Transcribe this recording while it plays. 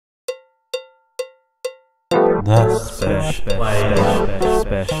Spesh.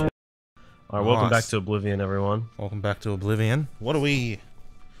 Alright, welcome back to Oblivion, everyone. Welcome back to Oblivion. What are we...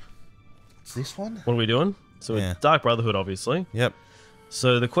 It's this one? What are we doing? So Yeah. it's Dark Brotherhood, obviously. Yep.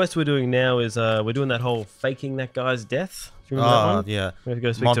 So the quest we're doing now is we're doing that whole faking that guy's death. Do you remember that one? Yeah. We have to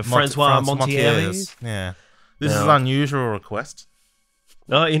go speak to Francois Montiers. Yeah. This is an unusual request.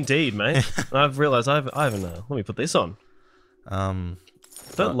 Oh, indeed, mate. I've realised I haven't... let me put this on.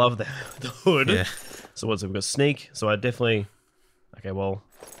 Don't love the hood. Yeah. So what's it? We've got sneak. So I definitely... Okay, well,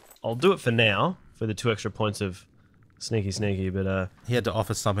 I'll do it for now for the 2 extra points of sneaky, but He had to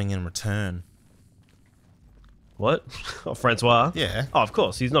offer something in return. what? Oh, Francois? Yeah. Oh, of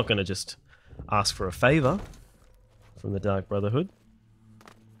course. He's not going to just ask for a favour from the Dark Brotherhood.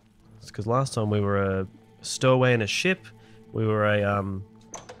 It's because last time we were a stowaway in a ship. We were a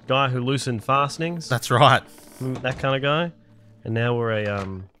guy who loosened fastenings. That's right. That kind of guy. And now we're a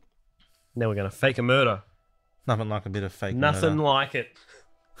now we're going to fake a murder. Nothing like a bit of fake Nothing murder. like it.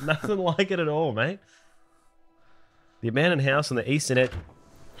 Nothing like it at all, mate. The abandoned house on the eastern edge.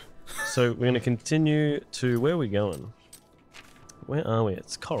 So we're going to continue to... Where are we going? Where are we?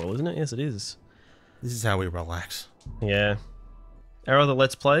 It's Coral, isn't it? Yes, it is. This is how we relax. Yeah. Our other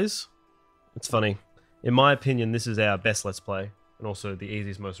Let's Plays? It's funny. In my opinion, this is our best Let's Play. And also the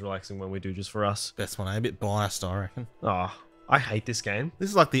easiest, most relaxing one we do just for us. Best one, a bit biased, I reckon. Oh, I hate this game. This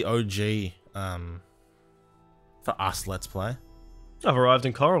is like the OG for us Let's Play. I've arrived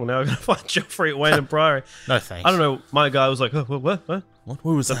in Coral. Now I'm going to find Joffrey at Wayne and Priory. No thanks. I don't know. My guy was like, oh, what? What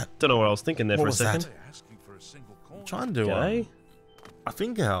was that? Don't know what I was thinking there What for a was second. that? I'm trying to... Okay. I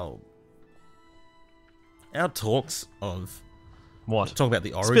think our talks of... What? Talk about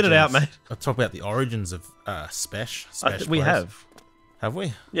the origins. Spit it out, mate. Talk about the origins of Spesh. We plays. have. Have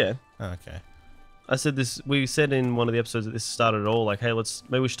we? Yeah. Oh, okay. I said this. We said in one of the episodes that this started it all. Like, hey,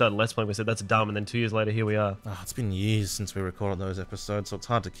 maybe we should start a Let's Play. We said that's dumb, and then 2 years later, here we are. Oh, it's been years since we recorded those episodes, so it's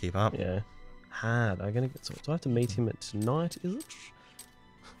hard to keep up. Yeah. Hard. I'm gonna get. So do I have to meet him at tonight? Is it?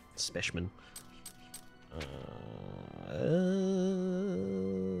 Speshman.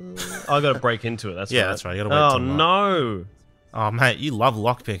 I gotta break into it. That's Yeah, right. that's right. You gotta wait Oh till no! Oh mate, you love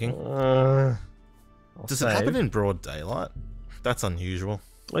lockpicking. Does it happen save. in broad daylight? That's unusual.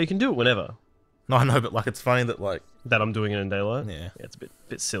 Well, you can do it whenever. No, I know, but like it's funny that like That I'm doing it in daylight. Yeah. It's a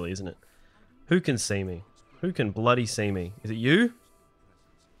bit silly, isn't it? Who can see me? Who can bloody see me? Is it you?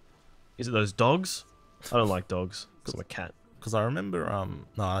 Is it those dogs? I don't like dogs because I'm a cat. because I remember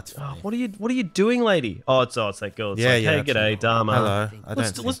no, that's Oh, funny. what are you doing, lady? Oh, it's that girl. It's Yeah, like, yeah, hey, g'day, absolutely. Dharma. Hello. I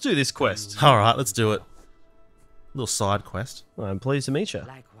don't Let's do this quest. All right, let's do it. Little side quest. I'm pleased to meet you.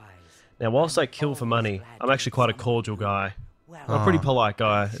 Now, whilst I kill for money, I'm actually quite a cordial guy. I'm a pretty polite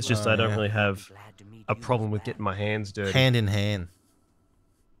guy. It's just I don't yeah. really have a problem with getting my hands dirty. Hand in hand.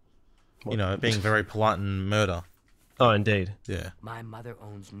 What? You know, being very polite and murder. Oh, indeed. Yeah. My mother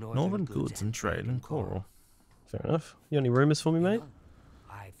owns Northern Goods and Trade in Coral. Fair enough. You got any rumours for me, mate?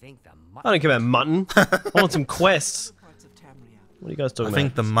 I think the I don't care about mutton. I want some quests. What are you guys I talking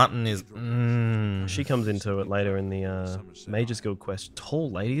think about? the mutton is. She comes into it later in the Mages Guild quest.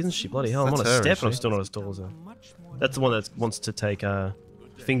 Tall lady, isn't she? Bloody hell, I'm That's on a her, step is and I'm she? still not as tall as her. That's the one that wants to take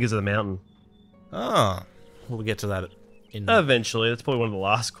Fingers of the Mountain. Ah, we'll get to that in. Eventually, that's probably one of the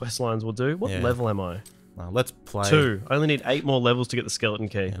last quest lines we'll do. What Yeah. level am I? Let's play. 2. I only need 8 more levels to get the skeleton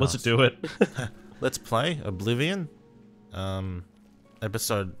key. Yeah, Let's nice. do it. Let's play Oblivion.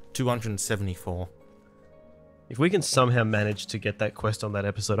 Episode 274. If we can somehow manage to get that quest on that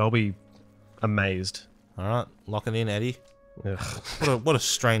episode, I'll be amazed. All right, lock it in, Eddie. Ugh. What a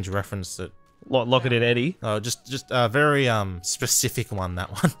strange reference that. Lock it in, Eddie. Oh, just a very specific one. That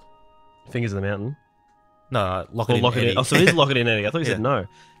one. Fingers of the Mountain. No, lock it Or in. lock it Eddie. in. Oh, so it is lock it in, Eddie. I thought you Yeah. said no.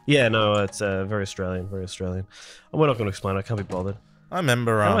 Yeah, no, it's very Australian, very Australian. We're not going to explain. I can't be bothered. I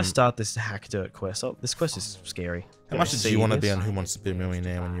remember. How do I start this hack dirt quest? Oh, this quest is scary. How much did you want to be on Who Wants to Be a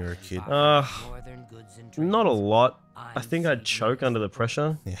Millionaire when you were a kid? Not a lot. I think I'd choke under the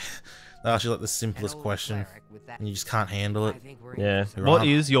pressure. Yeah, they ask you like the simplest question, and you just can't handle it. Yeah. You're What right.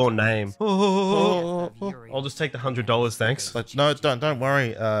 is your name? I'll just take the $100, thanks. But no, don't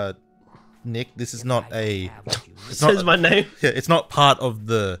worry, Nick. This is not a. It says my name. Yeah, it's not part of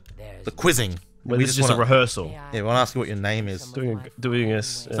the quizzing. Well, We this is just a wanna- rehearsal. Yeah, we want to ask you what your name is. Doing a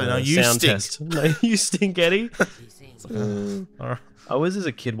no, you sound stink. test. No, you stink, Eddie. Alright. I was as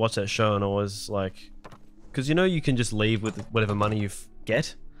a kid watch that show and I was like, because you know you can just leave with whatever money you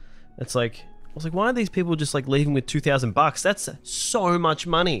get. It's like I was like, why are these people just like leaving with $2,000? That's so much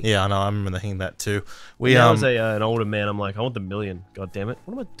money. Yeah, I know. I remember thinking that too. We Now as an older man, I'm like, I want the million. God damn it!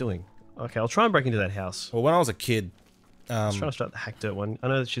 What am I doing? Okay, I'll try and break into that house. Well, when I was a kid, I was trying to start the hack dirt one. I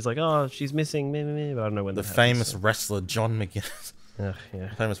know that she's like, oh, she's missing, but I don't know when The that famous happens, wrestler John McGinnis. so.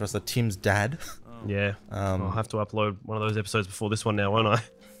 Yeah. Famous wrestler Tim's dad. Yeah. I'll have to upload one of those episodes before this one now, won't I?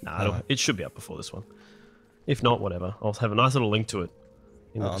 Nah, it should be up before this one. If not, whatever. I'll have a nice little link to it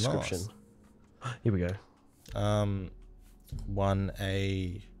in the description. Nice. Here we go. Won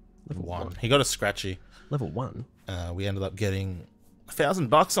a Level 1. He got a scratchy. Level 1? We ended up getting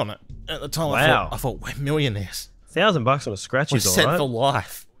 $1,000 on it. At the time, Wow. I thought we're millionaires. $1,000 on a scratchy We're is set alright. for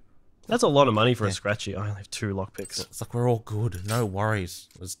life. That's a lot of money for a scratchy. I only have 2 lockpicks. It's like we're all good. No worries.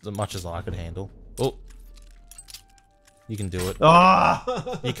 As much as I could handle. Oh. You can do it.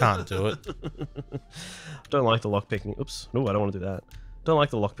 Ah! You can't do it. Don't like the lockpicking. Oops. No, I don't want to do that. Don't like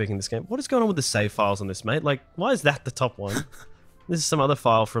the lockpicking in this game. What is going on with the save files on this, mate? Like, why is that the top one? This is some other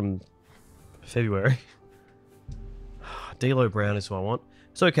file from February. D'Lo Brown is who I want.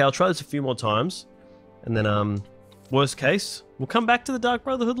 It's okay, I'll try this a few more times. And then, worst case, we'll come back to the Dark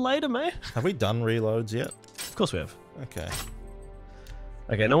Brotherhood later, mate. Have we done reloads yet? Of course we have. Okay.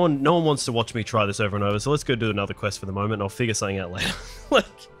 Okay, no one wants to watch me try this over and over, so let's go do another quest for the moment, and I'll figure something out later. Like,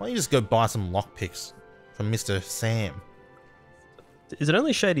 why don't you just go buy some lockpicks from Mr. Sam? Is it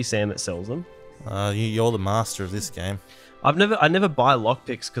only Shady Sam that sells them? You're the master of this game. I never buy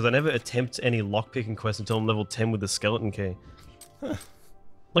lockpicks because I never attempt any lockpicking quests until I'm level 10 with the skeleton key. Huh.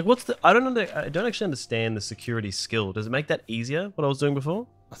 Like, I don't actually understand the security skill. Does it make that easier, what I was doing before?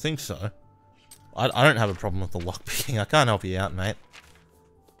 I think so. I don't have a problem with the lockpicking. I can't help you out, mate.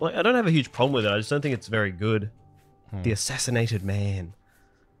 Like, I don't have a huge problem with it. I just don't think it's very good. The assassinated man.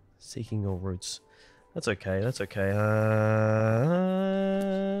 Seeking your roots. That's okay. That's okay.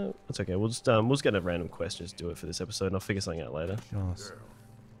 That's okay. We'll just get a random quest. Just do it for this episode, and I'll figure something out later. Nice.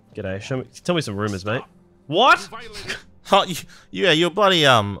 G'day. Tell me some rumors, mate. What? Oh, you're bloody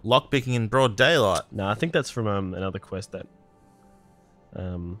lockpicking in broad daylight. Nah, I think that's from another quest that.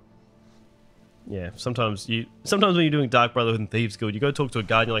 Yeah. Sometimes when you're doing Dark Brotherhood and Thieves Guild, you go talk to a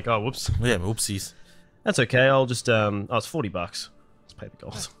guy and you're like, oh, whoops. Yeah, oopsies. That's okay. I'll just oh, it's $40. Let's pay the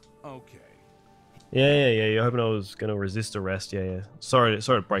gold. Okay. Yeah. You're hoping I was gonna resist arrest. Yeah. Sorry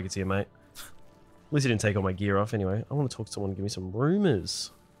to break it to you, mate. At least you didn't take all my gear off. Anyway, I want to talk to someone and give me some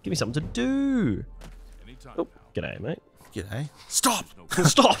rumors. Give me something to do. Oh, g'day, mate. G'day. Stop!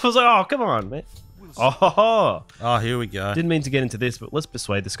 Stop! I was like, oh, come on, mate. Oh, Here we go. didn't mean to get into this, but let's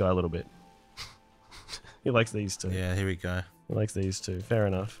persuade this guy a little bit. He likes these two. Yeah, here we go. He likes these two. Fair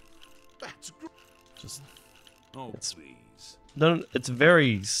enough. That's good. Just Please. It's a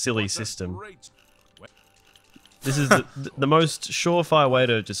very silly system. This is the most surefire way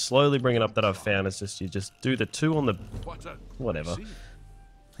to just slowly bring it up that I've found. Is just you just do the 2 on the whatever.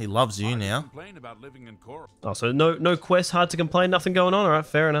 he loves you now. Oh, so no quest, hard to complain, nothing going on. All right,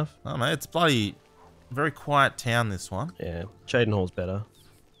 fair enough. Oh mate, it's bloody very quiet town. This one. Yeah, Chaden Hall's better.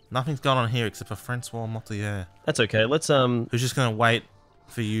 Nothing's going on here except for Francois Motier. That's okay. Let's Who's just gonna wait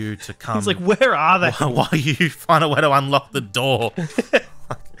for you to come? He's like, where are they? While you find a way to unlock the door.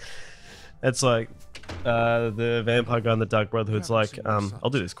 It's like the vampire guy in the Dark Brotherhood's like, I'll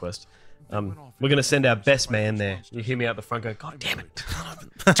do this quest. We're gonna send our best man there. You hear me out the front going, God damn it!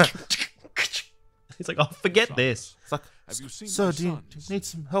 He's like, oh, forget this. It's like, sir, do you need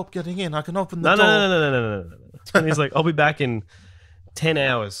some help getting in? I can open No. the door. No. And he's like, I'll be back in 10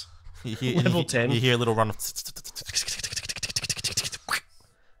 hours. Level 10. You hear a little run of.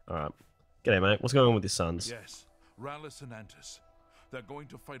 All right. G'day, mate. What's going on with your sons? Yes, Rallis and Antis. They're going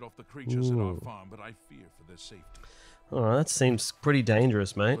to fight off the creatures at our farm, but I fear for their safety. All right, that seems pretty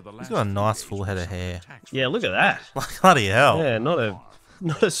dangerous, mate. He's got a nice full head of hair. Yeah, look at that. Bloody hell. Yeah, not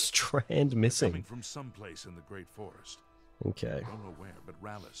a strand Coming missing. from someplace in the great forest. Okay. I don't know where, but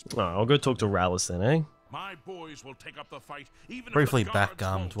Rallis. All right, I'll go talk to Rallis then, eh? My boys will take up the fight, even Briefly if the back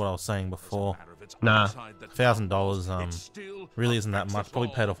guards to what I was saying before. Nah. $1,000 really isn't that much. Probably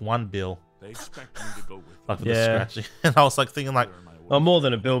paid off 1 bill. They expect me to go with Like with Yeah. the scratchy. And I was like thinking like, Oh, more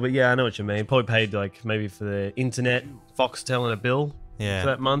than a bill, but yeah, I know what you mean. Probably paid like maybe for the internet, Foxtel, and a bill yeah. for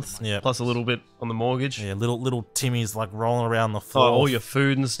that month. Yeah. Plus a little bit on the mortgage. Yeah, little Timmy's like rolling around the Oh, floor. all your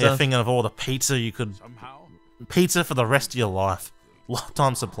food and Yeah, stuff. thinking of all the pizza you could... somehow. Pizza for the rest of your life.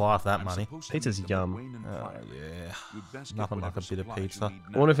 Lifetime supply of that money. Pizza's yum. Oh, yeah. Nothing like a bit of pizza.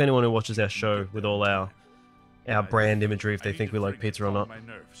 I wonder if anyone who watches our show with all our brand imagery, if they think we like pizza or not.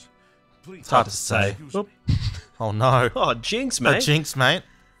 It's hard to say. Oop. Oh no. Oh, jinx, No mate. jinx, mate.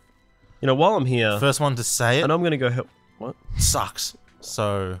 You know, while I'm here, First one to say it and I'm gonna go help. What? sucks.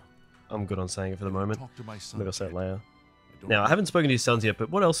 So, I'm good on saying it for the moment. Maybe I'll say it later. I Now, I haven't spoken to your sons yet, but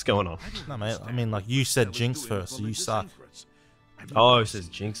what else is going on? no, mate. I mean, like you said jinx first, so you suck. Oh, it says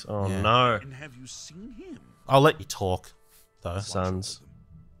jinx. Oh Yeah. no. And have you seen him? I'll let you talk, though. Sons.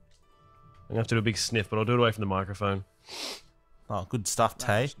 I'm gonna have to do a big sniff, but I'll do it away from the microphone. Oh, good stuff,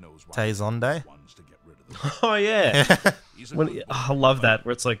 Tay. Ras knows why Tay's on day. ones to get rid of them. Oh yeah. He's a When, good I love that,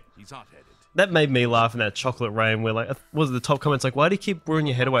 where it's like, He's hot-headed. that made me laugh in that chocolate rain where, like, what was the top comments like, why do you keep brewing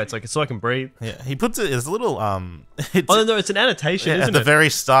your head away? It's like, it's so I can breathe. Yeah, he puts it as a little it's, Oh, no, it's an annotation, yeah, at isn't the it? very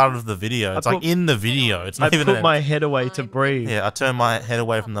start of the video. It's like put- in the video. It's I not even. put my head away to breathe. Yeah, I turned my head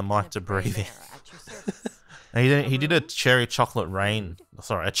away from the mic to breathe. And he did a cherry chocolate rain.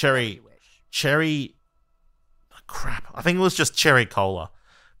 Sorry, a cherry. Crap. I think it was just cherry cola,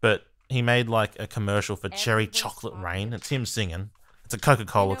 but he made like a commercial for cherry chocolate rain. It's him singing. It's a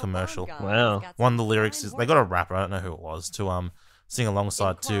Coca-Cola commercial. Wow. One of the lyrics is they got a rapper. I don't know who it was to sing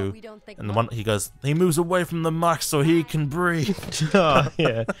alongside too. And the one he goes, he moves away from the mic so he can breathe. Oh,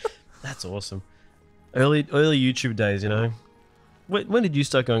 yeah. That's awesome. Early YouTube days, you know. When did you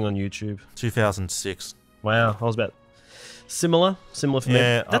start going on YouTube? 2006. Wow, I was about similar for me.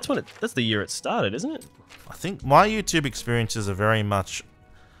 Yeah, That's the year it started, isn't it? I think my YouTube experiences are very much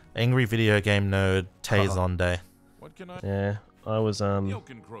angry video game nerd Tays on day. What can I... Yeah, I was Milk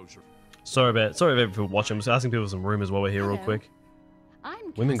encroacher. sorry if people watching. I'm just asking people some rumors while we're here real quick.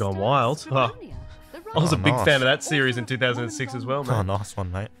 Women Gone Wild. Oh, I was a big nice. fan of that series in 2006 as well, Oh, man. nice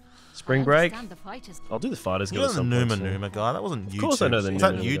one, mate. Spring Break. I'll do the Fighters You Guild know at the some point Numa soon. Numa guy? That wasn't YouTube. Of course I know the Was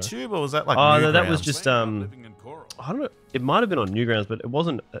that Numa Numa guy. YouTube or was that like Oh, no, that was Newgrounds? just Living in coral. I don't know. It might have been on Newgrounds, but it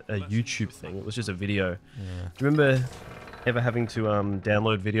wasn't a YouTube thing. It was just a video. Yeah. Do you remember ever having to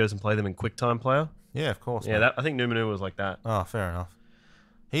download videos and play them in QuickTime Player? Yeah, of course. Yeah, mate. I think Numa Numa was like that. Oh, fair enough.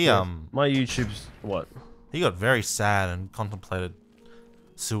 He My YouTube's what? he got very sad and contemplated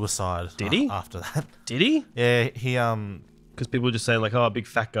suicide. Did he? After that? Did he? Yeah, he Because people were just saying like, "Oh, big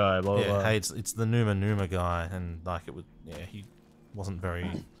fat guy." Blah blah. yeah, blah. hey, it's the Numa Numa guy, and like it was. Yeah, he wasn't very.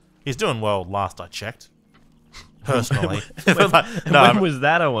 He's doing well. Last I checked, personally. But, like, no, when was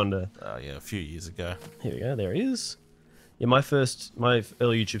that? I wonder. yeah, a few years ago. Here we go. There he is. Yeah, my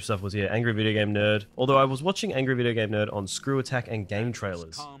early YouTube stuff was Angry Video Game Nerd. Although I was watching Angry Video Game Nerd on Screw Attack and Game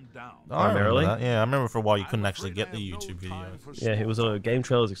Trailers. Calm down. I remember Primarily? that. Yeah, I remember for a while you couldn't actually get the YouTube videos. Yeah, it was a Game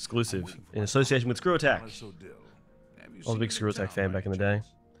Trailers exclusive in association with Screw Attack. I was a big Screw Attack fan back in the day.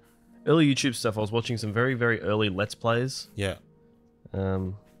 Early YouTube stuff, I was watching some very, very early Let's Plays. Yeah.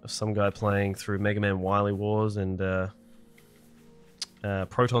 Of some guy playing through Mega Man Wily Wars and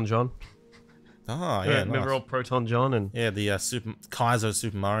Proton John. Oh, yeah, Remember nice. old Proton John and Yeah, the Kaizo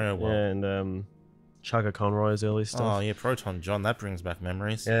Super Mario World. and Chugga Conroy's early Oh, stuff. yeah, Proton John. That brings back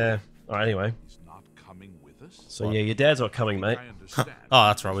memories. Yeah. Alright, anyway. He's not coming with us. So yeah, your dad's not coming, mate. I understand. Oh,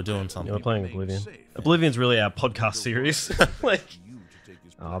 that's right. We're doing Yeah, something. we're playing Oblivion. Safe. Oblivion's really our podcast series. like, You to take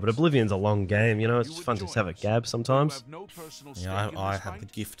his oh, but place. Oblivion's a long game. You know, it's You would fun to just join have a us. gab You sometimes. have no personal Yeah, stake in I this have the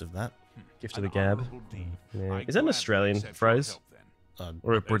fight. gift of that. Gift of An the gab. honorable deed. Yeah. I Is that an gladly Australian accept your phrase? help then.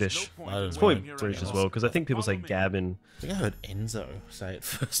 Or a There's British? no point I don't in know. It's probably waiting your British as ass. well, because I think people say Follow me. gab in I think I heard Enzo say it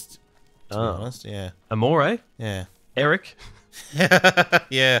first. To be Oh. honest, yeah, Amore, yeah, Eric.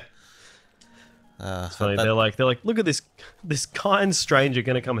 yeah. It's funny. They're like, look at this kind stranger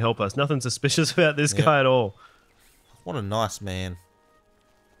gonna come help us. Nothing suspicious about this Yeah. guy at all. What a nice man.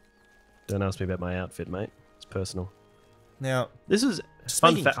 Don't ask me about my outfit, mate. It's personal. Now, This is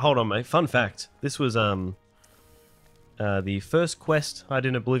fun Speaking- fact. Hold on, mate. Fun fact. This was the first quest I did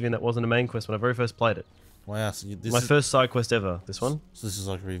in Oblivion that wasn't a main quest when I very first played it. wow, so this My is, first side quest ever. This one? so this is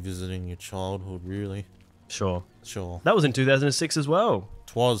like revisiting your childhood, really. Sure. Sure. That was in 2006 as well.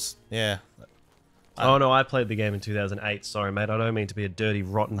 Twas, yeah. Oh no, I played the game in 2008. Sorry, mate. I don't mean to be a dirty,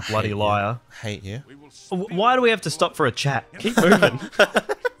 rotten, bloody hate you. liar. Hate you. We will Why do we have to stop for a chat? Keep moving.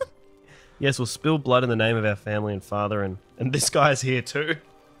 Yes, we'll spill blood in the name of our family and father, and this guy's here too.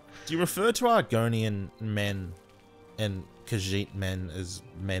 Do you refer to Argonian men and Khajiit men as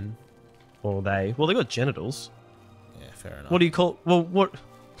men? Or they. Well, they got genitals. Yeah, fair enough. What do you call? Well, what?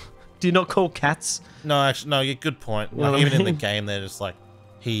 Do you not call cats? No, actually, no. Yeah, good point. You know Like, what I even in the mean? game, they're just like,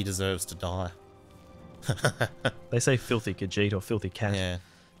 he deserves to die. They say filthy Khajiit or filthy cat. Yeah.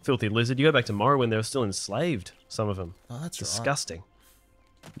 Filthy lizard. You go back to Morrowind, they were still enslaved. Some of them. Oh, that's right. Disgusting.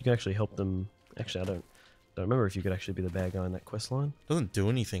 You can actually help them. Actually, I don't remember if you could actually be the bad guy in that quest line. Doesn't do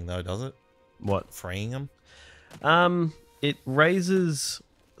anything though, does it? What? Freeing them? It raises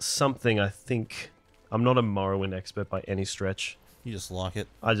something. I think. I'm not a Morrowind expert by any stretch. You just like it.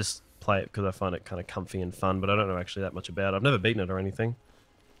 I just play it because I find it kind of comfy and fun, but I don't know actually that much about it. I've never beaten it or anything.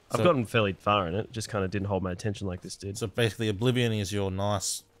 I've So- gotten fairly far in it. It just kind of didn't hold my attention like this did. So basically, Oblivion is your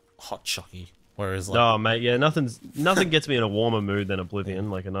nice hot chucky, whereas like, Oh mate, yeah, nothing gets me in a warmer mood than Oblivion,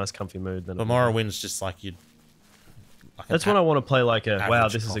 like a nice comfy mood than but Oblivion. Morrowind's just like you'd. That's when I want to play like a wow.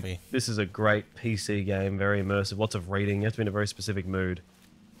 average This copy. is a great PC game, very immersive, lots of reading. You have to be in a very specific mood.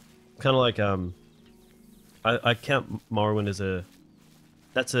 Kind of like I count Morrowind as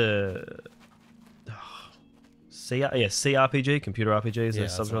that's a CRPG, computer RPG is a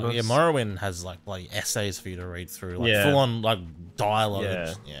that's right. subgenre. Yeah, Morrowind has like bloody essays for you to read through, like Yeah. full on like dialogue.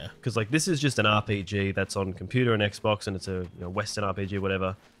 Yeah. Yeah. Because like this is just an RPG that's on computer and Xbox, and it's a Western RPG,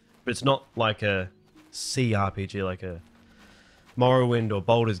 whatever. But it's not like a CRPG, like a Morrowind or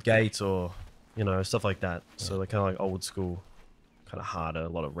Baldur's Gate or stuff like that. So they're kind of like old school, kind of harder, a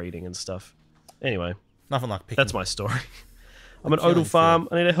lot of reading and stuff. Anyway, Nothing like picking. that's my story. I'm an Killing Odal farm.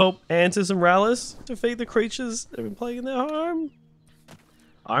 I need to help Antis and Rallis defeat the creatures that have been plaguing their home.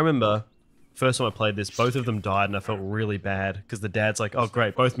 I remember first time I played this, both of them died, and I felt really bad because the dad's like, "Oh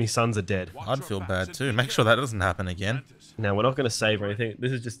great, both my sons are dead." I'd feel bad too. Make sure that doesn't happen again. Now we're not going to save or anything.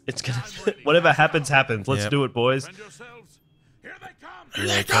 This is just—it's gonna whatever happens, happens. Let's Yep. do it, boys. Defend yourselves. Here they come. Here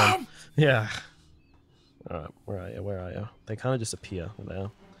they come. Yeah. All right, where are you? Where are you? They kind of just appear. There they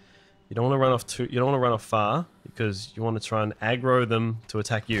are. You don't want to run off you don't want to run off far because you want to try and aggro them to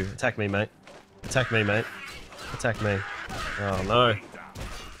attack you. Attack me, mate. Attack me, mate. Attack me. Oh no.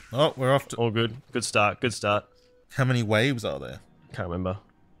 Oh, we're off to. All good. Good start. Good start. How many waves are there? Can't remember.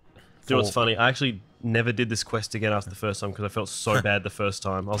 Do you know what's funny? I actually never did this quest again after the first time because I felt so bad the first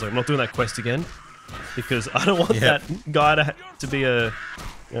time. I was like, I'm not doing that quest again because I don't want Yep. that guy to be a,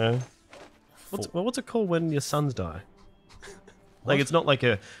 what's it called when your sons die? Like it's not like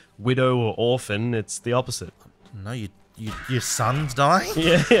a widow or orphan. It's the opposite. No, your son's dying.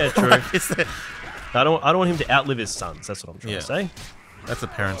 Yeah, true. What is that? I don't want him to outlive his sons. That's what I'm trying to say. That's a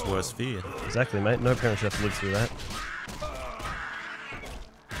parent's worst fear. Exactly, mate. No parent should have to live through that.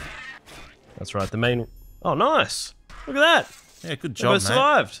 That's right. The main. Oh, nice. Look at that. Yeah, good They job, both mate.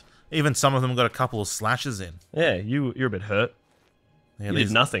 survived. Even some of them got a couple of slashes in. Yeah, you're a bit hurt. Yeah, You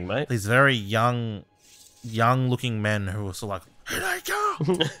did nothing, mate. These very young-looking men who were sort of like, here they go.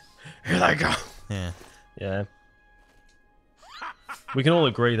 Here they go. Yeah. Yeah. We can all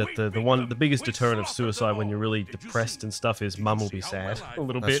agree that the biggest deterrent of suicide when you're really depressed and stuff is mum will be sad a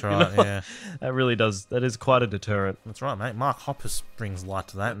little That's bit. right. Yeah. That really does. That is quite a deterrent. That's right, mate. Mark Hoppus brings light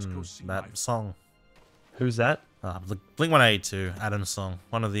to that in that song. Who's that? The Blink-182, Adam's song.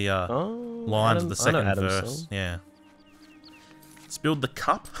 One of the lines of the I know second Adam's verse. song. Yeah. Spilled the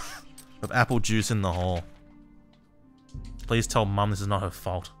cup of apple juice in the hall. Please tell mum this is not her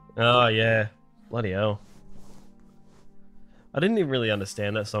fault. Oh yeah, bloody hell. I didn't even really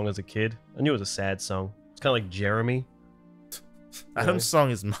understand that song as a kid. I knew it was a sad song. It's kind of like Jeremy. Adam's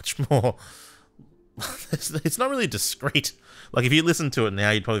song is much more... it's not really discreet. Like, if you listen to it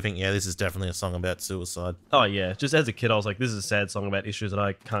now, you'd probably think, yeah, this is definitely a song about suicide. Oh yeah, just as a kid I was like, this is a sad song about issues that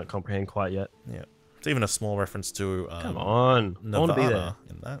I can't comprehend quite yet. Yeah. It's even a small reference to... Come on, I want to be there. Nirvana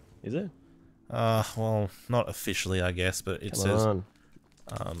in that. Is it? Well, not officially, I guess, but it Come says... on.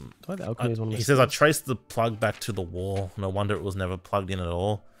 Do I have alchemy as one of He my says, I skills? traced the plug back to the wall. No wonder it was never plugged in at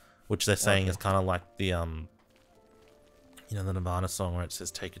all. Which they're saying is kind of like the, the Nirvana song where it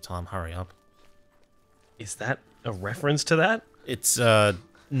says, take your time, hurry up. Is that a reference to that? It's, no,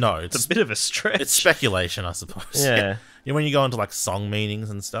 It's a bit of a stretch. it's speculation, I suppose. Yeah. You know, when you go into, like, song meanings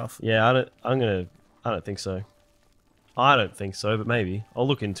and stuff. Yeah, I don't think so. I don't think so, but maybe. I'll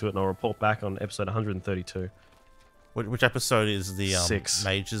look into it and I'll report back on episode 132. Which episode is the 6.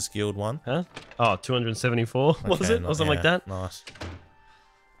 Mages Guild one? Huh? Oh, 274, was Okay, it? Or something like yeah, that? Nice.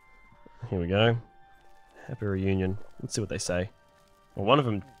 Here we go. Happy reunion. Let's see what they say. Well, one of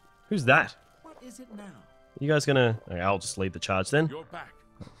them... Who's that? What is it now? You guys gonna... Okay, I'll just lead the charge then. You're back.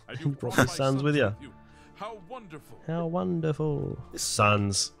 And You you brought brought your my sons with you. How wonderful. How wonderful.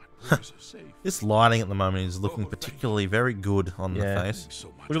 Sons. Prayers are safe. This lighting at the moment is looking particularly very good on Yeah. the face. So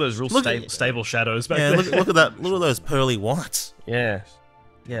much. Look at those real Look at- stable shadows back Yeah, there. look at that. Look at those pearly whites. Yeah.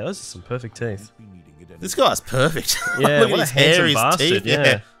 Yeah, those are some perfect teeth. Be needing it This guy's perfect. Yeah, look what at a his hair, handsome his bastard, teeth.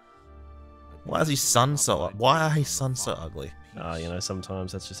 yeah. Why is his son so? Why are his sons so ugly?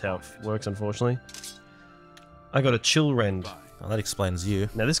 Sometimes that's just how it works, unfortunately. I got a chill rend. Oh, that explains you.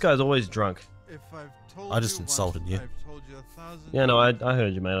 Now, this guy's always drunk. I just insulted you. Yeah, no, I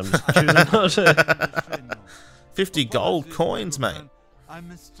heard you, mate. I'm just choosing not to... 50 gold coins, mate.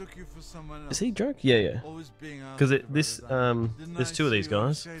 Is he drunk? Yeah. Because there's 2 of these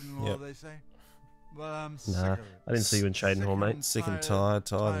guys. Yep. Nah, I didn't see you in Shadenhall, mate. Sick and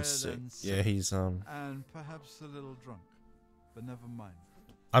tired and sick. Yeah, he's and perhaps a little drunk, but never mind.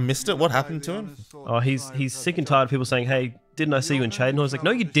 I missed it. What happened to him? Oh, he's sick and tired of people saying, hey, didn't I see you in Shadenhall? He's like,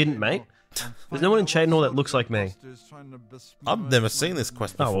 no, you didn't, mate. There's no one in Shadenhall that looks like me. I've never seen this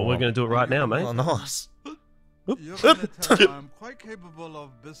quest before. Oh, well, we're going to do it right now, mate. Oh, nice. You're gonna tell I'm quite capable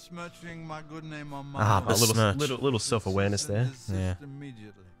of besmirching my good name on my Ah, own. A besmirch. little self-awareness there. Yeah.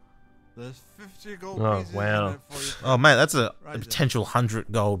 Immediately. There's 50 gold Oh, pieces wow. in it for you. Oh, mate, that's a Right there. potential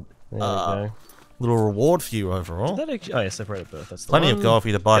 100 gold There we go. little reward for you overall. That actually, oh yeah, separated birth. That's the Plenty one. of gold for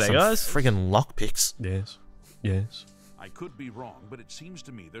you to buy G'day, some guys. friggin' lockpicks. Yes. Yes. I could be wrong, but it seems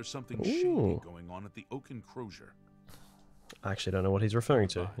to me there's something Ooh. shady going on at the Oak Enclosure. I actually don't know what he's referring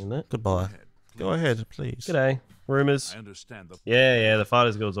to in that. Goodbye. Ahead, Go please. ahead, please. G'day. Rumors. I understand the Yeah, the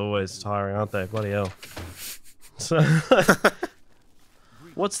Fighters Guild's always tiring, aren't they? Bloody hell. So,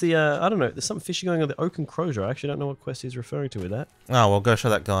 what's the, I don't know, there's something fishy going on with the Oak Enclosure. I actually don't know what quest he's referring to with that. Oh, well, go show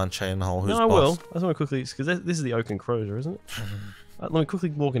that guy in Chain Hole who's No, I boss. will. I just want to quickly, because this is the Oak Enclosure, isn't it? Let me quickly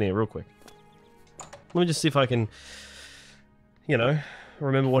walk in here real quick. Let me just see if I can, you know,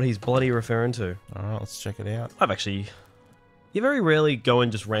 remember what he's bloody referring to. Alright, let's check it out. I've actually... You very rarely go in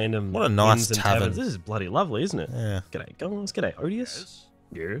just random What a nice inns and tavern. taverns. This is bloody lovely, isn't it? Yeah. G'day, guys. G'day, Odious.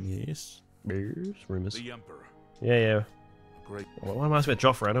 Yes, Yes. Yes. Yes. Rumors. the Emperor. Yeah. A great Why am I asking about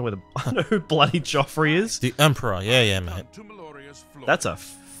Joffrey? I know where the... I know who bloody Joffrey is. The Emperor. Yeah, mate. To Meloria's floor. That's a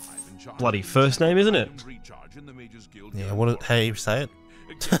I'm in charge bloody of the first name, isn't it? second recharge in the Mages Guild Yeah, here. how do you say it?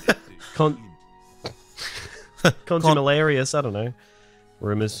 Con- Contumeliarius, I don't know.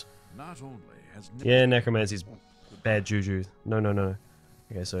 Rumors. Not only has Yeah, necromancy's bad juju. No.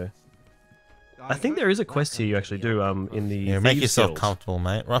 Okay, so... I think there is a quest here you actually do, in the Yeah, make Thieves yourself Guild. comfortable,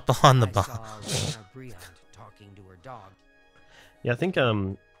 mate. Right behind the I bar. saw Rena Briand talking to her dog. Yeah, I think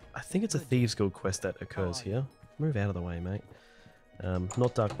it's a Thieves Guild quest that occurs here. Move out of the way, mate.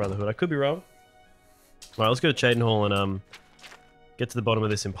 Not Dark Brotherhood. I could be wrong. Alright, let's go to Chaden Hall and get to the bottom of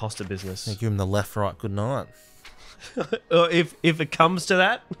this imposter business. Yeah, give him the left, right, good night. If it comes to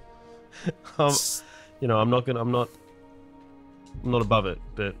that, you know, I'm not above it,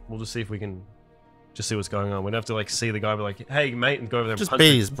 but we'll just see if we can just see what's going on. We don't have to like see the guy and be like, "Hey, mate," and go over there and Just punch beat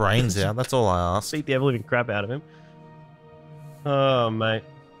him. his brains out. That's all I ask. Beat the ever-living crap out of him. Oh, mate.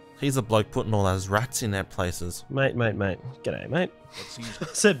 He's the bloke putting all those rats in their places. Mate. G'day, mate. what seems I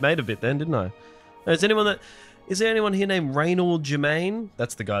said mate a bit then, didn't I? Is there anyone here named Reynold Jemane?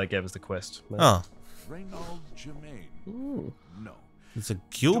 That's the guy that gave us the quest. Mate. Oh, Reynold Jemane. Ooh. No. there's a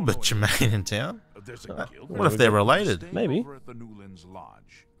Gilbert Jemane in town. There's a guild. What if they're related? Stay Maybe. over at the Newlands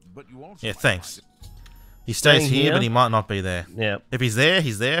Lodge, but you also Yeah, might thanks. find He stays Staying here, here? but he might not be there. Yeah. If he's there,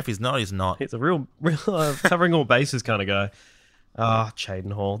 he's there. If he's not, he's not. He's a real covering all bases kind of guy. Ah,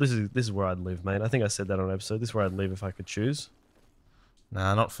 Chaden Hall. This is where I'd live, mate. I think I said that on an episode. This is where I'd live if I could choose.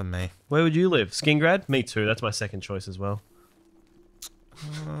 Nah, not for me. Where would you live? Skingrad? Me too. That's my second choice as well.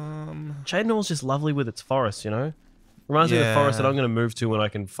 Chaden Hall's just lovely with its forest, you know? Reminds me of the forest that Yeah. I'm going to move to when I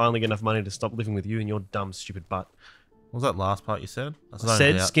can finally get enough money to stop living with you and your dumb, stupid butt. What was that last part you said? That's I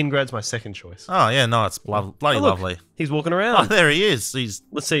said Skingrad's my second choice. Oh, yeah, no, it's bloody Oh, look, lovely. He's walking Oh, around. there he is. He's,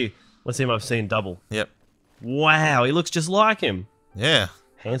 Let's see if I've seen double. yep. Wow, he looks just like him. Yeah.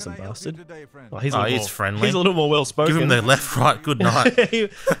 Handsome Can I help you bastard. today, friend? Oh, he's, Oh, a little he's more, friendly. He's a little more well spoken. Give him the left, right, good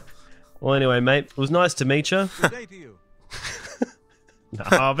night. Well, anyway, mate, it was nice to meet you. Good day to you. No,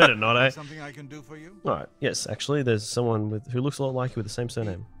 I better not, eh? Something I can do for you? All right. Yes, actually, there's someone who looks a lot like you with the same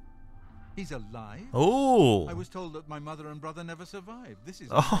surname. He's alive? Oh. I was told that my mother and brother never survived. This is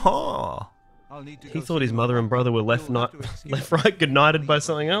Oh. I'll need to He go thought see his you mother about and brother were it. left You'll have to excuse me. right, good nighted by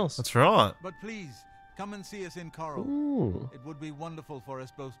something else. That's right. But please, come and see us in Coral. Ooh. It would be wonderful for us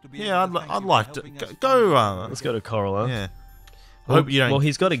both to be Yeah, able to thank I'd you like for to helping go. us go find Let's go to Coral, huh? yeah. I Well, hope you don't. well,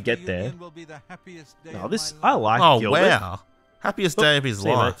 he's got to This get there. reunion will be the happiest day Oh, of this my I life. like. Oh Gilbert. wow! Happiest day of his see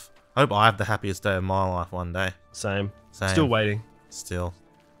you, mate. life. I hope I have the happiest day of my life one day. Same. Same. Still waiting. Still.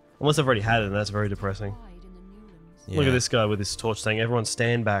 Unless I've already had it, and that's very depressing. Yeah. Look at this guy with his torch saying, "Everyone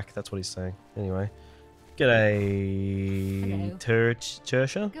stand back." That's what he's saying. Anyway, g'day,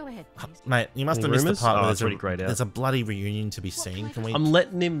 Tersha. Go ahead, please. Mate, you must Any have missed rumours? the part Oh, where it's already greyed out. there's a bloody reunion to be seen. Can we? I'm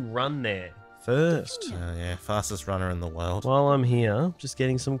letting him run there first. Yeah, fastest runner in the world. While I'm here, just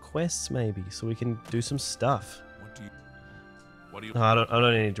getting some quests maybe, so we can do some stuff. What do you No, I don't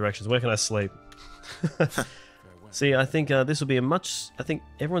need any directions. Where can I sleep? See, I think this will be a much... I think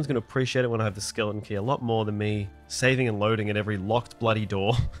everyone's going to appreciate it when I have the skeleton key a lot more than me saving and loading at every locked bloody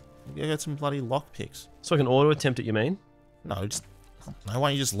door. You get some bloody lockpicks. So I can auto-attempt it, you mean? No, just. Why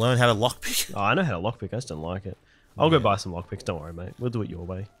don't you just learn how to lockpick? Oh, I know how to lockpick. I just don't like it. I'll go buy some lockpicks. Don't worry, mate. We'll do it your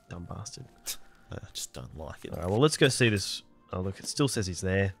way. Dumb bastard. I just don't like it. All right, well, let's go see this. Oh, look, it still says he's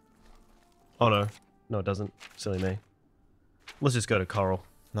there. Oh, no. No, it doesn't. Silly me. Let's just go to Coral.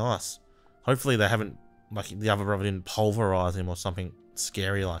 Nice. Hopefully they haven't, like the other brother didn't pulverize him or something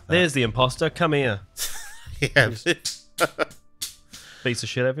scary like that. There's the imposter. Come here. yeah. Beats the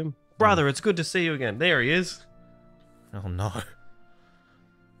shit out of him. Brother, it's good to see you again. There he is. Oh no.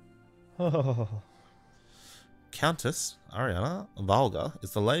 Oh. Countess Ariana Valga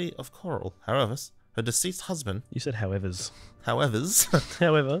is the Lady of Coral. However, her deceased husband, You said howevers. however's,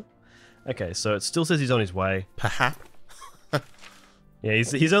 However. Okay, so it still says he's on his way. perhaps. Yeah,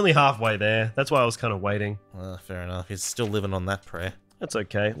 he's only halfway there. That's why I was kind of waiting. Fair enough. He's still living on that prayer. That's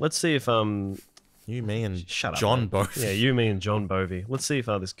okay. Let's see if You, me, and shut up, John mate. both. Yeah, you, me, and John Bovey. Let's see if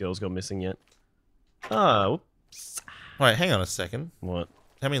this girl's gone missing yet. Oh, Wait, hang on a second. what?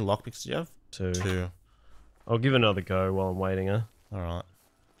 How many lockpicks do you have? 2. 2. I'll give it another go while I'm waiting, huh? Alright.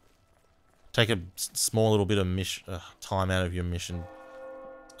 Take a small little bit of time out of your mission.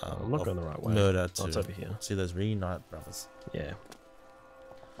 I'm not going the right way. Murder Oh, it's to over here. see those reunite brothers. Yeah.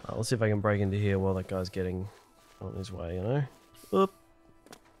 Let's see if I can break into here while that guy's getting on his way, you know? Oop.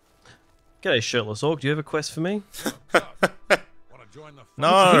 G'day, shirtless orc. Do you have a quest for me? Wanna join the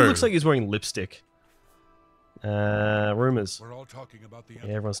No! He looks like he's wearing lipstick. Rumors. We're all talking about the Yeah,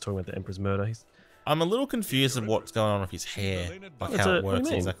 everyone's talking about the Emperor's murder. I'm a little confused of what's going on with his hair. Like how it what do you works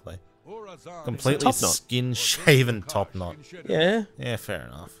mean? exactly. Completely Completely top knot. skin shaven top knot. Yeah, Yeah, fair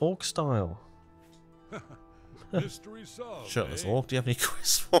enough. orc style. Mystery solved. Shirtless eh? orc, do you have any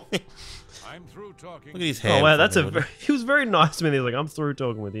quests for me? I'm through talking. Look at his hair. Oh wow, before that's the hood. he was very nice to me. He's like, I'm through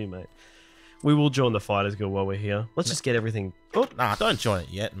talking with you, mate. We will join the Fighters Guild while we're here. Let's just get everything. Oh, Nah, don't join it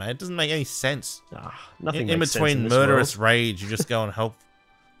yet, mate. It doesn't make any sense. nothing In makes sense between this murderous world. rage, you just go and help.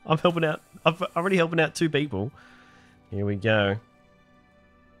 I'm helping out. I'm already helping out 2 people. Here we go.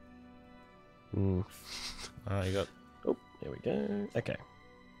 Alright, you got. Oh, here we go. Okay.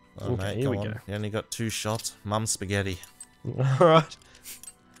 Oh, Okay, mate, here come we on. go. You only got 2 shots. Mum spaghetti. All right.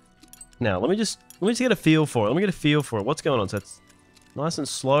 Now let me just get a feel for it. Let me get a feel for it. What's going on? So it's nice and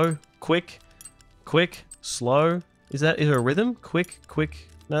slow, quick, slow. Is there a rhythm? Quick.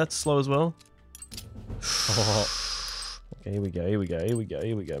 No, that's slow as well. Okay, here we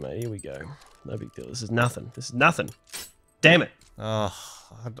go, mate. Here we go. No big deal. This is nothing. Damn it. Oh,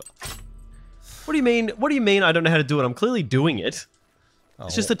 What do you mean? What do you mean I don't know how to do it? I'm clearly doing it. oh,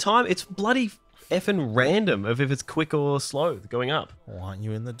 It's just the time. It's bloody effing random of if it's quick or slow going up. why aren't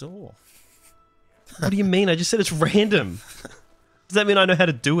you in the door? What do you mean? I just said it's random. Does that mean I know how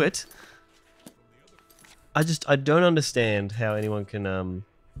to do it? I don't understand how anyone can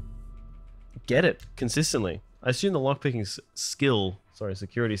get it consistently. I assume the lockpicking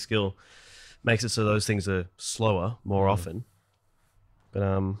security skill, makes it so those things are slower more often. But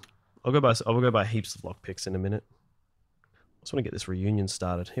I'll go by heaps of lockpicks in a minute. I just want to get this reunion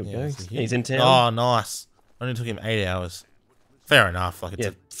started. Here we go. He's in town. Oh, nice. Only took him 8 hours. Fair enough. Like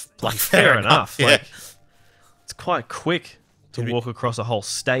it's Fair enough. Yeah. Like, it's quite quick to walk across a whole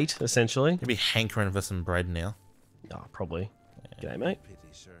state, essentially. He'd be hankering for some bread now. Oh, probably. G'day, mate. Pity,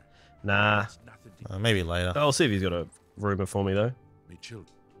 sir. Nah. It's nothing to Maybe later. I'll see if he's got a rumor for me, though. me, children.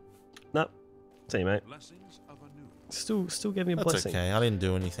 Nope. See you, mate. Blessings of a new. Still gave me a That's blessing. okay. I didn't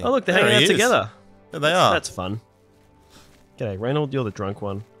do anything. Oh, look, they're There hanging he out is. together. There they are. That's fun. G'day, Reynold. You're the drunk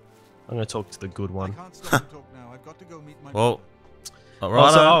one. I'm going to talk to the good I one. can't stop and talk now. I've got to go meet my Well,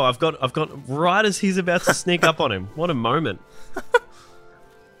 brother. all right. I've got right as he's about to sneak up on him. What a moment.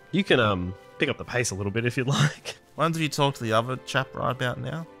 You can pick up the pace a little bit if you'd like. Why don't you talk to the other chap right about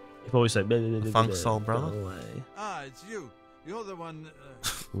now? You probably say Funk Soul Brother? Go away. Ah, it's you. You're the one.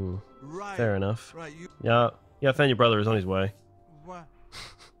 Right. Fair enough. Right. You. Yeah, I found your brother is on his way. What?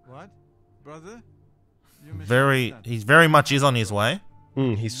 What? Brother? You He's very much is on his way.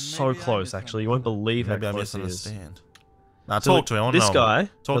 He's so Maybe I close, actually. You won't believe how Maybe I close he is. misunderstand. Now So talk to him. I wanna this know. guy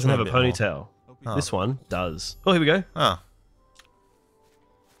Talk doesn't to have him a a bit ponytail. Oh. This one does. Oh, here we go. Oh,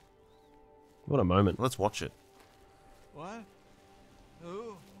 What a moment. let's watch it. What?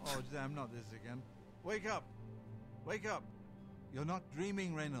 Oh, damn, not this again. Wake up. Wake up. You're not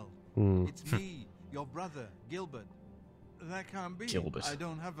dreaming, Reynold. It's me, your brother, Gilbert. That can't be. Gilbert. I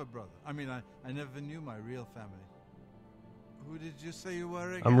don't have a brother. I mean, I never knew my real family. Who did you say you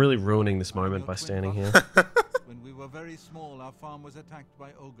were again? I'm really ruining this I'm moment your by twin standing here. brother. When we were very small, our farm was attacked by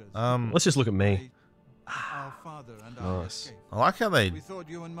ogres. Let's just look at me. Our father and I Nice. escaped. I like how We they thought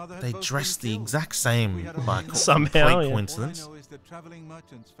you and mother had they both dress been the killed. exact We same had a by million- Somehow, complete yeah. All I coincidence. know is that traveling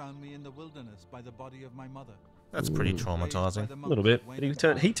merchants found me in the wilderness by the body of my mother. That's pretty Raised by traumatizing. the A little bit. monks But who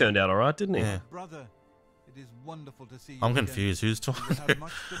waited he turned out all right, didn't he? Yeah. Brother, it is wonderful to see you I'm again. confused. Who's We talking? have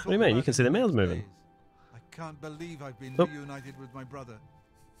much to What do you mean? talk You about can see in the mouths next moving. days. I can't believe I've been Oh. reunited with my brother.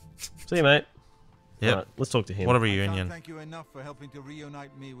 See you, mate. Yep. Alright, let's talk to him. What a I can't reunion. thank you enough for helping to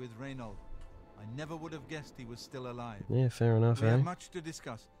reunite me with Reynold. I never would have guessed he was still alive. Yeah, fair enough, We eh? have much to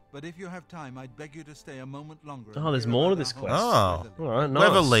discuss, but if you have time, I'd beg you to stay a moment longer. and Oh, there's hear more to about this our quest. home Oh. Weatherly. Alright, nice.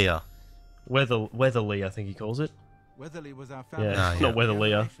 Weatherleah. Weatherly, I think he calls it. Weatherly was our family. Yeah, yeah. not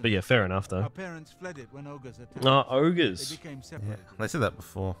Weatherlier, but yeah, fair enough though. Our parents fled it when ogres attacked. Oh, They ogres. became separated. They said that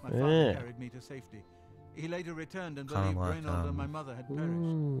before. My father Yeah. carried me to safety. He later returned and Kinda believed like, Reynold and my mother had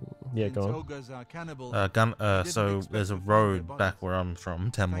perished. Yeah, Since go on. ogres are cannibals, So expect there's a to find their road bodies. back where I'm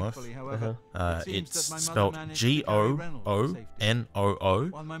from, Tamworth. Thankfully, however, it seems It's that my mother spelled managed to carry Reynolds to safety. G-O-O-N-O-O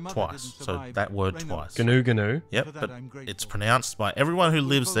While my mother twice. didn't So survive, that word Reynolds- twice. Gnu Gnu. Yep, For that but I'm grateful. it's pronounced by everyone who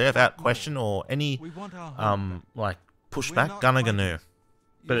lives there without question or any We want our home like We're pushback. not Gonna fighting. Gnu.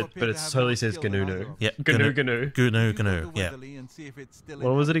 But You it appear to have totally more says skill than Gnu either Gnu. of us. Yep, Gnu Gnu Gnu. Gnu You go Gnu. to Yeah, Weatherly and see if it's still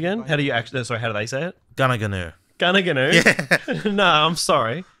What was it again? inhabited How do you by actually? Sorry, how do they say it? Gonna Gnu. Gonna Gnu. Yeah. No, I'm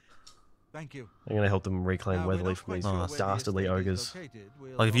sorry. Thank you. I'm gonna help them reclaim Now, we're Weatherly not from quite these sure where the dastardly estate is ogres. located.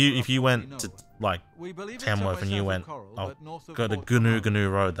 We'll Like if offer you up what we went to know. like We believe it's Tamworth somewhere and you south of went, Coral, oh, but north of go to Fort Gnu Lamont. Gnu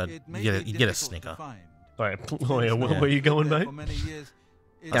Road, that It may you be get a difficult to snicker. find. Sorry, oh, yeah, Since where are you they've going, lived there mate? for many years,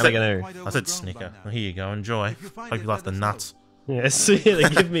 it's Gonna Gnu. quite I said overgrown snicker. by now. Here you go, enjoy. If you find Hope it, you like let the us nuts. Yeah, see, they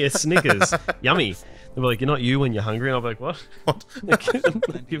give me a Snickers. Yummy. They're like, you're not you when you're hungry. And I'll be like, what? What?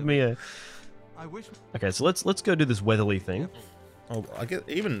 Give me a. I wish Okay, so let's go do this Weatherly thing. Oh, I get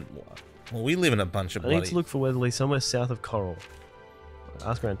even. Well, we live in a bunch of I need bloody. to look for Weatherly somewhere south of Coral.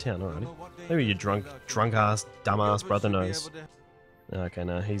 Ask around town, alright. Maybe your drunk ass, dumbass brother knows. Okay,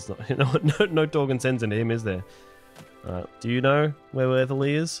 no, he's not. No talking sense into him, is there? Do you know where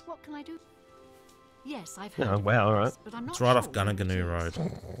Weatherly is? What can I do? Yes, I've Oh, heard. wow, alright. But I'm not It's right off sure Gonna where it Gnu is.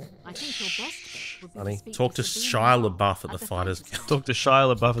 Road. I think your best would be Honey, speak Talk to Sabine Shia Hall LaBeouf at the Fighters Fighters Guild. Talk to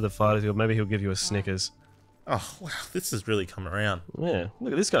Shia LaBeouf at the Fighters Guild. Maybe he'll give you a Snickers. Oh wow, this has really come around. Yeah,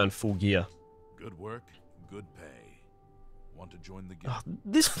 look at this guy in full gear. Good work, good pay. Want to join the guild? Oh,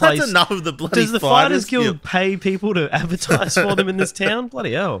 this place. That's enough of the bloody Does the Fighters Guild pay people to advertise for them in this town?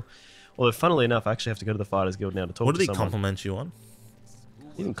 Bloody hell. Although, funnily enough, I actually have to go to the Fighters Guild now to talk What to did he someone. compliment you on?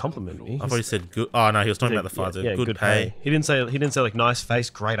 He didn't compliment me. I thought he said good. Oh no, he was talking He about the said, Fighters. yeah, Good pay. He didn't say like nice face,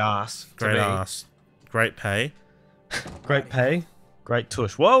 great ass. to Great me. ass. Great pay. Great pay, great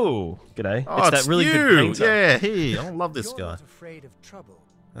tush. Whoa, g'day. Oh, it's that really you. good painter. Yeah, he. I love this guy. afraid of trouble.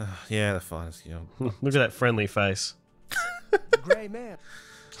 Yeah, the Fighters Guild. Look at that friendly face. The grey man.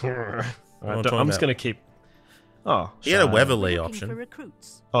 Alright, I'm I'm talking just about- gonna keep. Oh, He had a Shia. Weatherly Looking for option.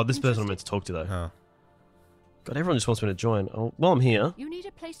 recruits. Oh, this person I'm meant to talk to though. Oh. God, everyone just wants me to join. Oh, well, I'm here. You need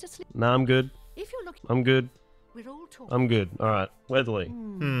a place to sleep. Nah, I'm good. If you're looking, I'm good. we're all talking. I'm good. All right, Weatherly.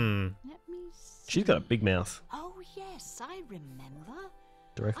 Hmm. Let me see. She's got a big mouth. Oh yes, I remember.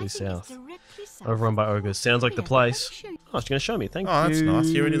 Directly I think it's south. directly south Overrun by of ogres. Sounds like the Oblivion. Let me place. show you. Oh, she's gonna show me. Thank you. Oh, that's nice.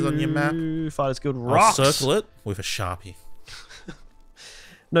 Here it is on your map. Fighters Guild I'll rocks. circle it with a Sharpie.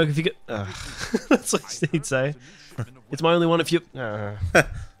 No, if you get. That's what he'd say. It's my only one. If you. Have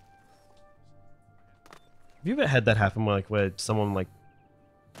you ever had that happen, where someone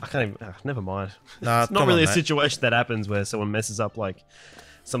I can't even. Never mind. Nah, It's not come really on, a mate. situation that happens where someone messes up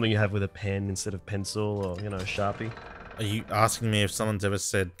something you have with a pen instead of pencil or Sharpie. Are you asking me if someone's ever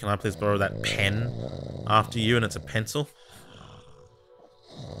said, "Can I please borrow that pen?" after you, and it's a pencil?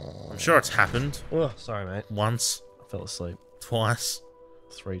 I'm sure it's happened Oh, sorry, mate. once, I fell asleep twice.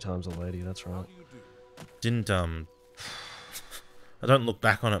 3 times a lady. That's right. Didn't I don't look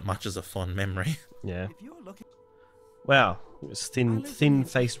back on it much as a fond memory. Yeah. If you're looking, Wow. It was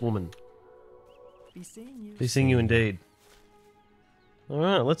thin-faced woman. be seeing you. Be seeing you indeed. All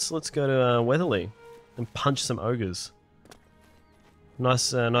right, let's go to Weatherly and punch some ogres.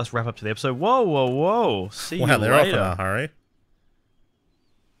 Nice wrap up to the episode. Whoa, whoa, whoa! See you Wow, they're off in later. a hurry.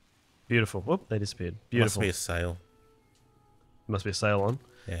 Beautiful. Whoop, they disappeared. Must Beautiful. be a sale. Must be a sale on.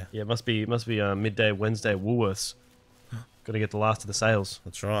 Yeah, Yeah, must be midday Wednesday at Woolworths. Got to get the last of the sales.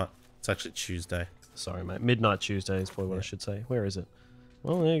 that's right. It's actually Tuesday. Sorry, mate. Midnight Tuesday is probably what I should say. Where is it?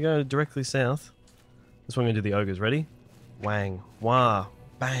 Well, there you go. Directly south. This one, I'm going to do the ogres. Ready? Wang. Wah.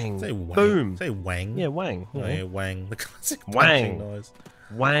 Bang. Say wang. Boom. Say wang. Yeah, wang. Oh, Yeah. yeah, wang. The classic Wang. punching noise.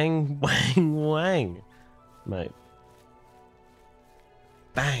 Wang, wang, wang. Mate.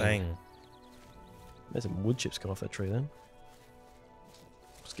 Bang. Bang. There's some wood chips come off that tree then.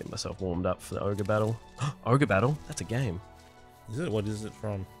 Just getting myself warmed up for the ogre battle. Ogre battle? That's a game. Is it? What is it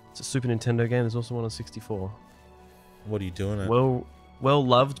from? It's a Super Nintendo game. There's also one on 64. What are you doing? It? Well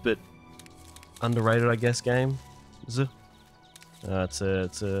loved but underrated, I guess. Game. Is it?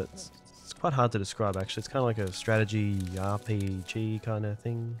 It's quite hard to describe actually. It's kind of like a strategy RPG kind of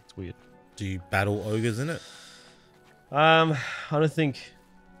thing. It's weird. Do you battle ogres in it? I don't think.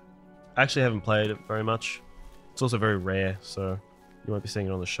 I actually haven't played it very much. It's also very rare, so you won't be seeing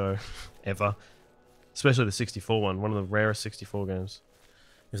it on the show ever. Especially the 64 one of the rarest 64 games.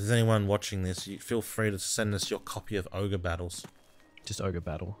 If there's anyone watching this, you feel free to send us your copy of Ogre Battles. Just ogre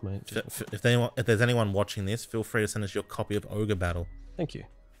battle, mate. If there's anyone watching this, feel free to send us your copy of Ogre Battle. Thank you.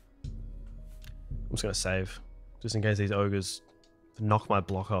 I'm just gonna save, just in case these ogres knock my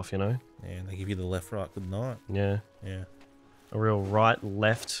block off. You know. Yeah, they give you the left, right, good night. Yeah. Yeah. A real right,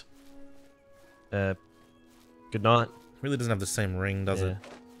 left. Good night. Really doesn't have the same ring, does it?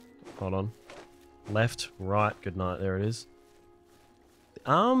 Hold on. Left, right, good night. There it is. The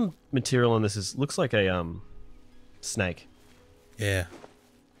arm material on this looks like a snake. Yeah.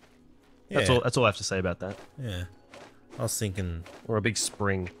 That's all. That's all I have to say about that. Yeah. I was thinking Or a big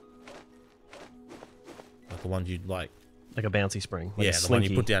spring, like the ones you'd like. like a bouncy spring. Like Yeah, a the slinky.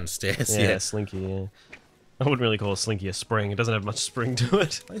 one you put downstairs. Yeah, Yeah. slinky. Yeah. I wouldn't really call a slinky a spring. It doesn't have much spring to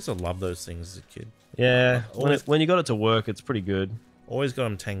it. I used to love those things as a kid. Yeah. Always- When you got it to work, it's pretty good. Always got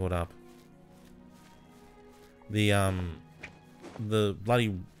them tangled up. The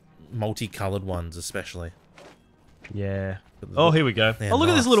bloody multicolored ones, especially. Yeah. Oh, here we go. Yeah, Oh, look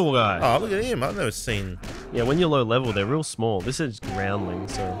at this nice. little guy. Oh, look at him! I've never seen. Yeah, when you're low level, they're real small. This is groundling,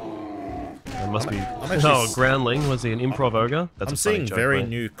 so it must be. I'm actually Oh, groundling. Was he an improv ogre? That's I'm a funny seeing joke, very mate.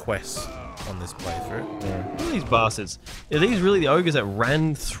 new quests on this playthrough. Yeah. Look at these bastards. Are these really the ogres that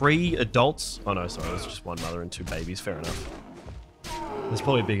ran 3 adults? Oh no, sorry, it was just 1 mother and 2 babies. Fair enough. There's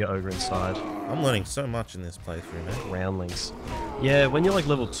probably a bigger ogre inside. I'm learning so much in this playthrough, man. Groundlings. Yeah, when you're like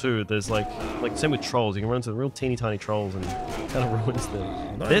level 2, there's like same with trolls. You can run into real teeny tiny trolls and kind of ruins them.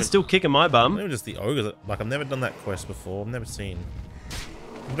 Not They're even- still kicking my Not bum. even just the ogres. Like I've never done that quest before. I've never seen.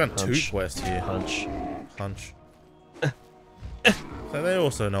 I've done Punch. 2 quests here. Punch. Punch. So they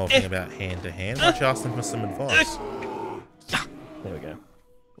also know a thing about hand to hand. Why don't you ask them for some advice? There we go.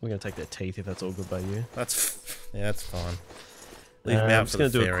 We're gonna take their teeth if that's all good by you. That's fine. Leave them I'm out just for gonna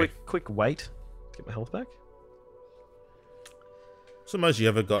the do fairy. a quick wait. Get my health back. What's the most you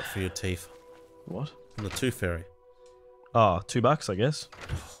ever got for your teeth? What? From the Tooth Fairy. Oh, $2, I guess.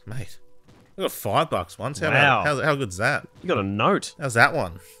 Mate. I got $5 once. Wow. How good's that? You got a note. How's that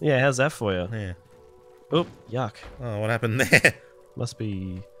one? Yeah, how's that for you? Yeah. Oh, yuck. Oh, what happened there? Must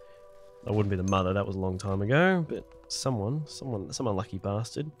be. That wouldn't be the mother. That was a long time ago. But some unlucky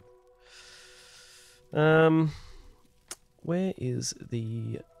bastard. Where is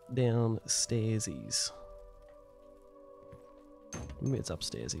the downstairsies? Maybe it's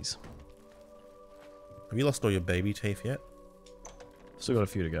upstairsies. Have you lost all your baby teeth yet? Still got a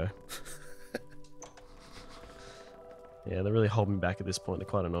few to go. Yeah, they're really holding me back at this point. They're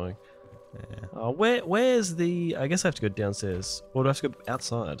quite annoying. Yeah. Where's the... I guess I have to go downstairs. Or do I have to go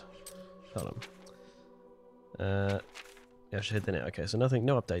outside? Hold on. Yeah, I should head there now. Okay, so no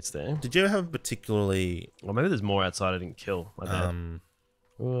updates there. Did you ever have a particularly Or maybe there's more outside I didn't kill. My bad.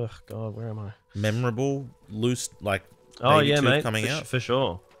 Ugh, God, where am I? memorable loose like Oh baby yeah, tooth mate, coming for, out? for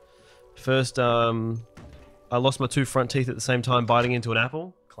sure. First, I lost my 2 front teeth at the same time biting into an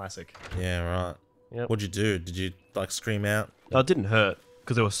apple. Classic. Yeah, right. Yep. What'd you do? Did you like scream out? Oh, it didn't hurt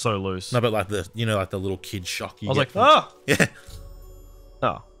because it was so loose. No, but like the like the little kid shock. You I was get like, from- oh, yeah.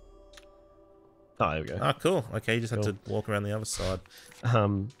 oh, there we go. Oh, cool. Okay, you just Cool. had to walk around the other side.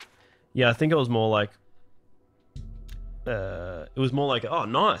 Yeah, I think it was more like, oh,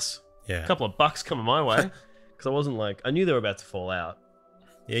 nice. Yeah. A couple of bucks coming my way because I wasn't like, I knew they were about to fall out.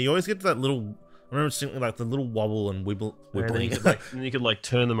 Yeah, you always get to that little. I remember seeing like the little wobble and And then wibbling. you could like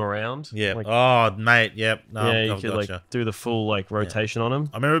turn them around. Yeah. Like, Oh, mate. Yep. No, yeah, you I've could gotcha. like do the full like rotation on them.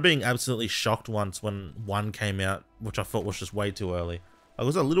 I remember being absolutely shocked once when one came out, which I thought was just way too early. I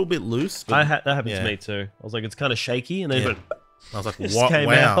was a little bit loose. But That happened yeah. to me too. I was like, it's kind of shaky, and then Yeah. it I was like, just what? came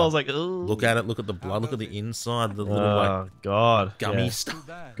Wow. out. I was like, ooh. Look at it. Look at the blood. Look at the inside. The little like Oh God, gummy Yeah. stuff. Too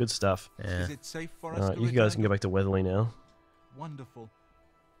bad. Good stuff. Yeah. Is it safe for us All right, to you guys can return? go back to Weatherly now. Wonderful.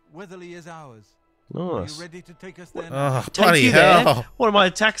 Weatherly is ours. Are Nice. you ready to take us there? Oh, Take bloody you hell! there? What am I,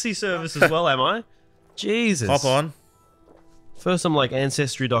 a taxi service as well? Am I? Jesus. Hop on. First, I'm like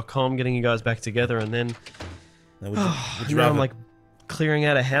Ancestry.com getting you guys back together, and then Now, would you now rather I'm like clearing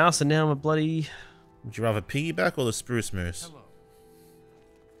out a house, and now I'm a bloody would you rather piggyback or the spruce moose? Hello.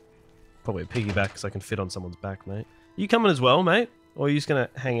 probably a piggyback because I can fit on someone's back, mate. You coming as well, mate? Or are you just gonna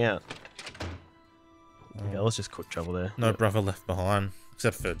hang out? Yeah, let's just quick travel there. No brother left behind,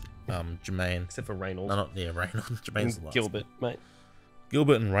 except for Jemane. Except for Reynolds No, not Reynolds. Jemane's the and last. Gilbert, mate.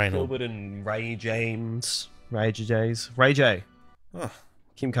 Gilbert and Reynolds. Gilbert and Ray James. Ray J. Oh,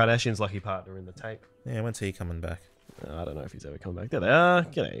 Kim Kardashian's lucky partner in the tape. yeah. When's he coming back? I don't know if he's ever coming back. There they are.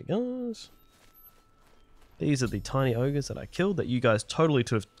 G'day, guys. These are the tiny ogres that I killed that you guys totally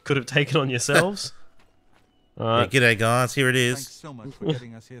could have taken on yourselves. Alright. Yeah, g'day guys. Here it Thanks is. so much for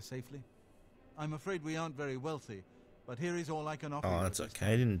getting us here safely. I'm afraid we aren't very wealthy, but here is all I can offer. Oh, you that's at this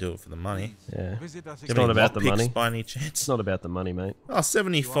okay. I didn't do it for the money. Please, Yeah. visit us Got again. not any about the lockpicks money. by any It's chance? not about the money, mate. Oh,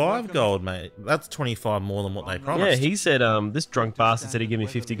 75 gold, mate. That's 25 more than what they Yeah, promised. he said this drunk bastard said he'd give me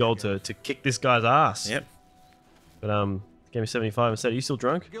 50 gold to kick this guy's ass. Yep. But gave me 75 instead. Are you still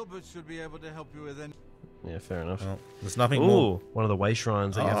drunk? Gilbert should be able to help you with any. Yeah, fair enough. Well, there's nothing Ooh, more. one of the way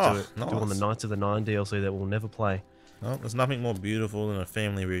shrines that you have to Oh, do on the nice. Knights of the Nine DLC that we'll never play. Well, there's nothing more beautiful than a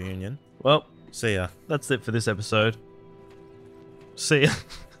family reunion. Well, See ya. that's it for this episode. See ya.